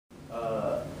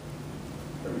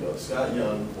Scott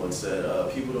Young once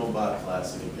said, people don't buy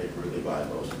plastic and paper, they buy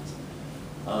emotions.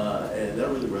 And that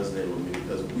really resonated with me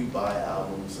because we buy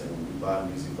albums and we buy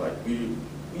music, like we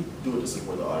do it to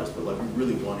support the artist, but like we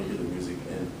really want to hear the music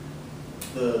and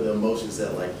the emotions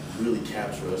that like really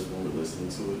capture us when we're listening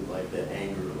to it, like the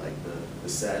anger, like the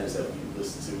sadness that we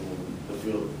listen to,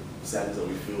 the sadness that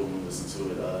we feel when we listen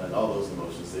to it, and all those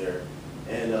emotions there.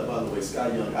 And by the way,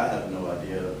 Scott Young, I have no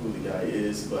idea who the guy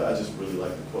is, but I just really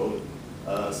like the quote.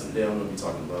 So today I'm going to be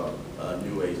talking about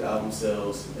New Age album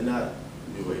sales, and not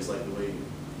New Age like the way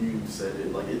you said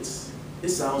it. Like it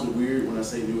sounds weird when I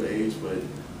say New Age, but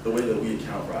the way that we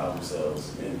account for album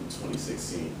sales in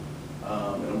 2016. And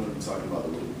I'm going to be talking about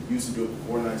the way we used to do it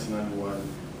before 1991,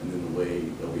 and then the way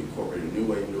that we incorporated a new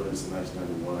way of doing this in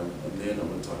 1991, and then I'm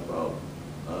going to talk about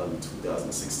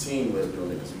 2016 way of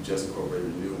doing it because we just incorporated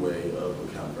a new way of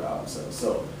accounting for album sales.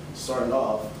 So starting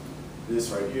off, this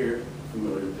right here,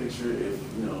 familiar picture, if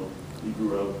you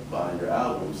grew up buying your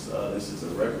albums, this is a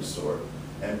record store,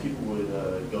 and people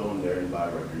would go in there and buy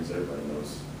records. Everybody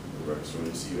knows the record store.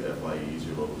 You see your FYEs,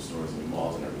 your local stores, and your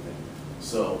malls and everything.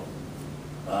 So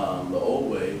the old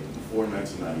way before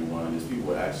 1991 is people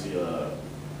would actually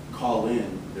call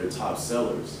in their top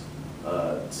sellers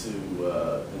to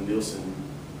the Nielsen,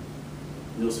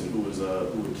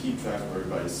 who would keep track of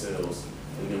everybody's sales,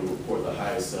 and then report the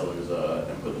highest sellers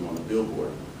and put them on the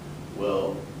billboard.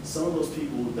 Well, some of those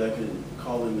people that could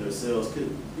call in their sales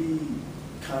could be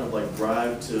kind of like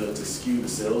bribed to skew the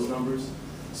sales numbers,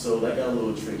 so that got a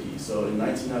little tricky. So in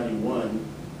 1991,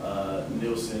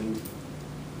 Nielsen,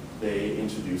 they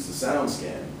introduced the sound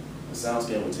scan. The sound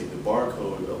scan would take the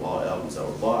barcode of all albums that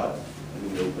were bought, and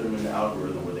then they would put them in the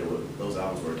algorithm where those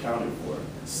albums were accounted for.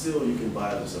 Still, you can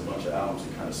buy just a bunch of albums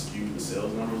and kind of skew the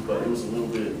sales numbers, but it was a little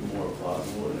bit more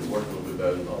plausible and it worked a little bit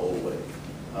better than the old way.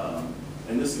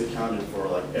 And this accounted for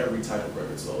like every type of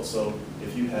record sold. So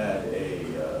if you had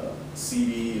a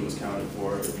CD, it was counted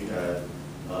for. If you had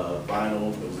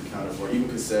vinyl, it was accounted for. Even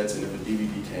cassettes, and if a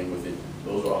DVD came with it,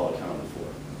 those were all accounted for.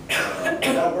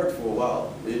 And that worked for a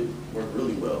while. It worked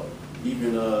really well.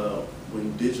 Even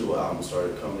when digital albums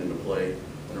started coming into play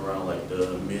in around like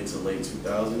the mid to late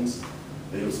 2000s,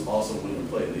 they was also went into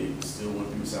play. They still went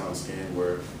through SoundScan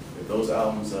where if those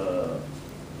albums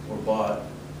were bought,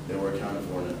 they were accounted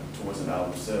for towards an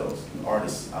album sales, an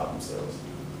artist's album sales.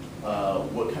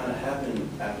 What kind of happened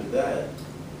after that,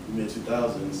 mid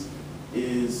 2000s,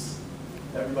 is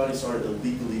everybody started to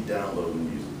legally download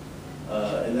music.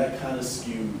 And that kind of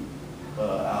skewed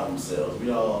album sales. We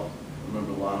all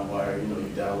remember LimeWire, you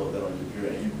download that on your computer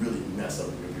and you really mess up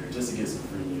your computer just to get some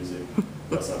free music.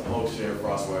 That's like Share,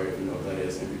 Frostwire, if you know what that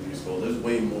is, MP3 Scroll. There's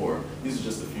way more. These are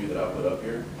just a few that I put up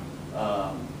here.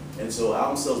 And so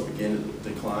album sales began to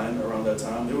decline around that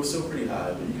time. They were still pretty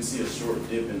high, but you can see a short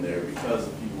dip in there because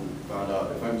people found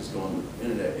out if I'm just going on the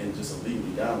internet and just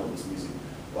illegally download this music,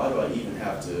 why do I even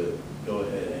have to go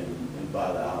ahead and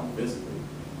buy the album physically?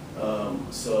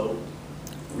 So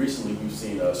recently we've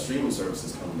seen streaming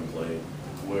services come into play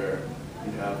where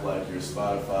you have like your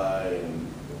Spotify, and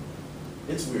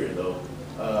it's weird though.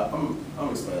 I'm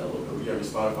explaining that a little bit. You have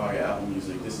your Spotify, your Apple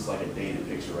Music. This is like a dated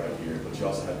picture right here, but you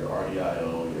also have your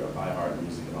RDIO, your iHeart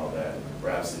Music and all that,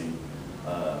 Rhapsody.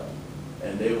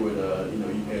 And they would,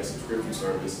 you pay a subscription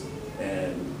service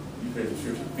and you pay a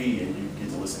subscription fee and you get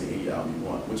to listen to any album you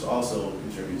want, which also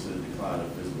contributes to the decline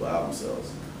of physical album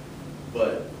sales.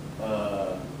 But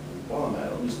while I'm at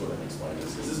it, let me just go ahead and explain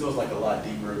this, because this goes like a lot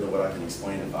deeper than what I can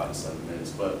explain in 5 to 7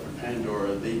 minutes. But for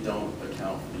Pandora, they don't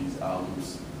account for these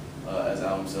albums as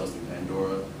album sales through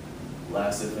Pandora.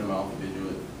 Last FM, I don't think they do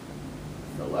it.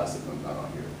 No, Last FM not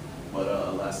on here.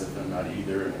 But Last FM not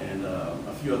either, and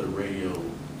a few other radio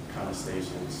kind of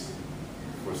stations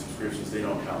for subscriptions, they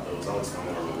don't count those. I'll explain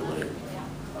that a little bit later.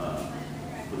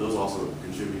 But those also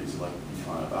contribute to like the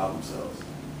decline of album sales.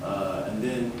 And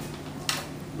then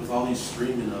with all these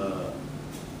streaming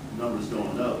numbers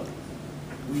going up,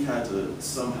 we had to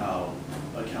somehow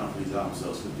account for these album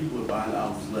sales, because people are buying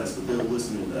albums less, but they're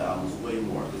listening to the albums way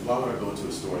more. Because why would I go into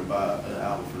a store and buy an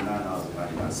album for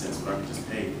 $9.99 when I could just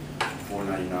pay $4.99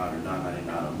 or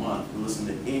 $9.99 a month and listen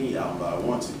to any album that I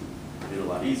want to? It's a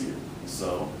lot easier.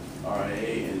 So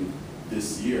RIA in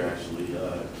this year actually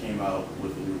came out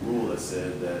with a new rule that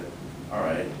said that, all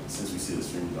right, since we see the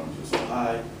streaming numbers are so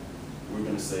high, we're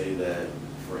going to say that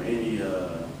for any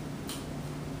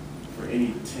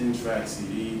 10-track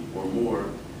CD or more,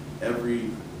 every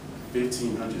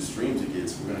 1,500 streams it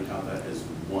gets, we're going to count that as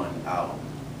one album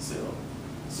sale.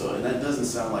 So, and that doesn't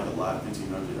sound like a lot,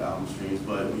 1,500 album streams,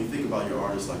 but when you think about your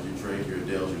artists like your Drake, your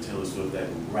Adele, your Taylor Swift that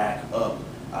rack up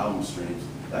album streams,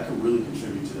 that could really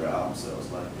contribute to their album sales.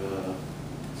 Like,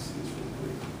 let's see this really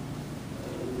quick.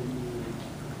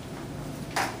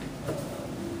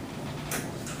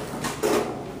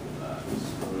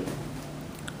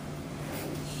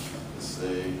 Let's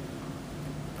say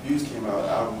views came out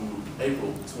album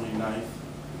April 29th,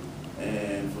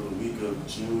 and for the week of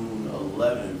June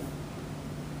 11th,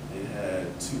 it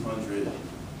had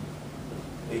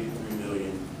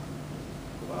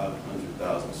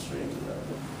 283,500,000 streams of that.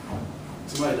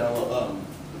 Somebody download,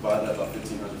 divide that by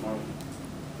 1,500 for me.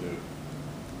 Yeah.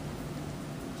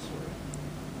 Sorry.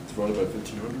 Divided by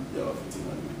 1,500? Yeah,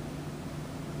 1,500.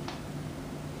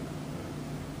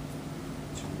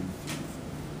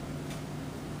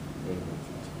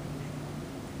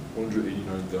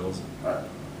 189,000. All right,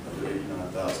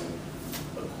 189,000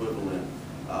 equivalent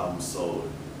albums sold,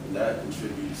 and that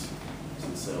contributes to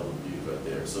the sale of views right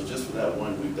there. So just for that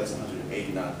 1 week, that's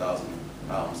 189,000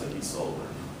 albums that he sold.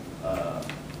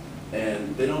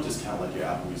 And they don't just count like your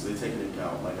Apple Music, they take into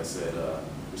account, like I said, your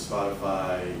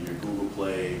Spotify, your Google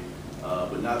Play,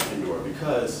 but not Pandora,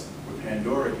 because with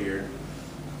Pandora here,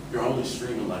 you're only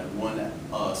streaming like one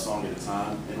song at a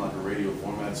time in like a radio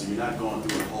format, so you're not going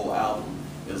through a whole album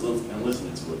and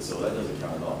listening to it, so that doesn't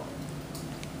count at all.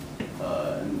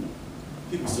 And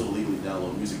people still legally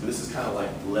download music, but this is kind of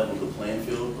like level the playing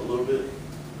field a little bit.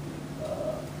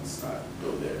 Let's not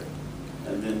go there.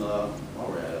 And then while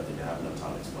we're at it, I think I have enough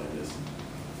time to explain this.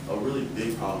 A really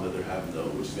big problem that they're having though,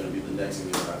 which is going to be the next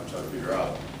thing they're going to have to try to figure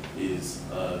out, is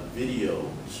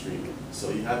video streaming. So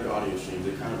you have your audio streams,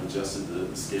 they kind of adjusted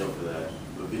the scale for that,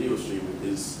 but video streaming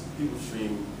is, people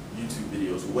stream YouTube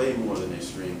videos way more than they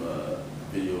stream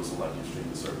videos on like your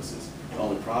streaming services. The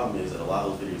only problem is that a lot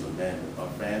of those videos are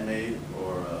fan-made,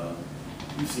 or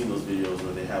you've seen those videos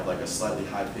where they have like a slightly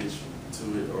high pitch to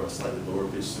it or a slightly lower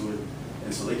pitch to it,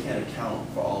 and so they can't account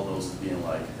for all of those as being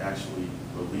like actually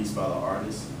released by the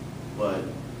artist. But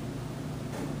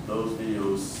those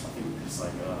videos, I think it's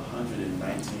like a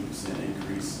 119%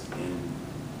 increase in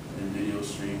video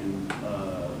streaming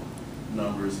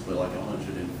numbers, but like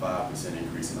 105%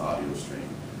 increase in audio stream.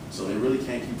 So they really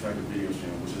can't keep track of video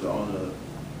streaming, which is all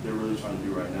they're really trying to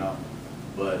do right now.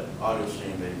 But audio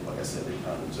stream, they, like I said, they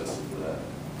kind of adjusted for that.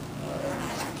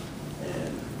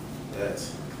 And that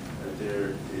right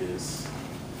there is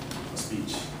a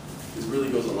speech. It really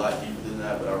goes a lot deeper than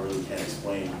that, but I really can't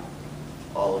explain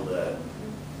all of that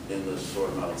in the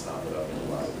short amount of time that I've been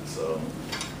alive. So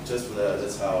just for that,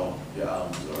 that's how your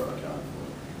albums are accounted for.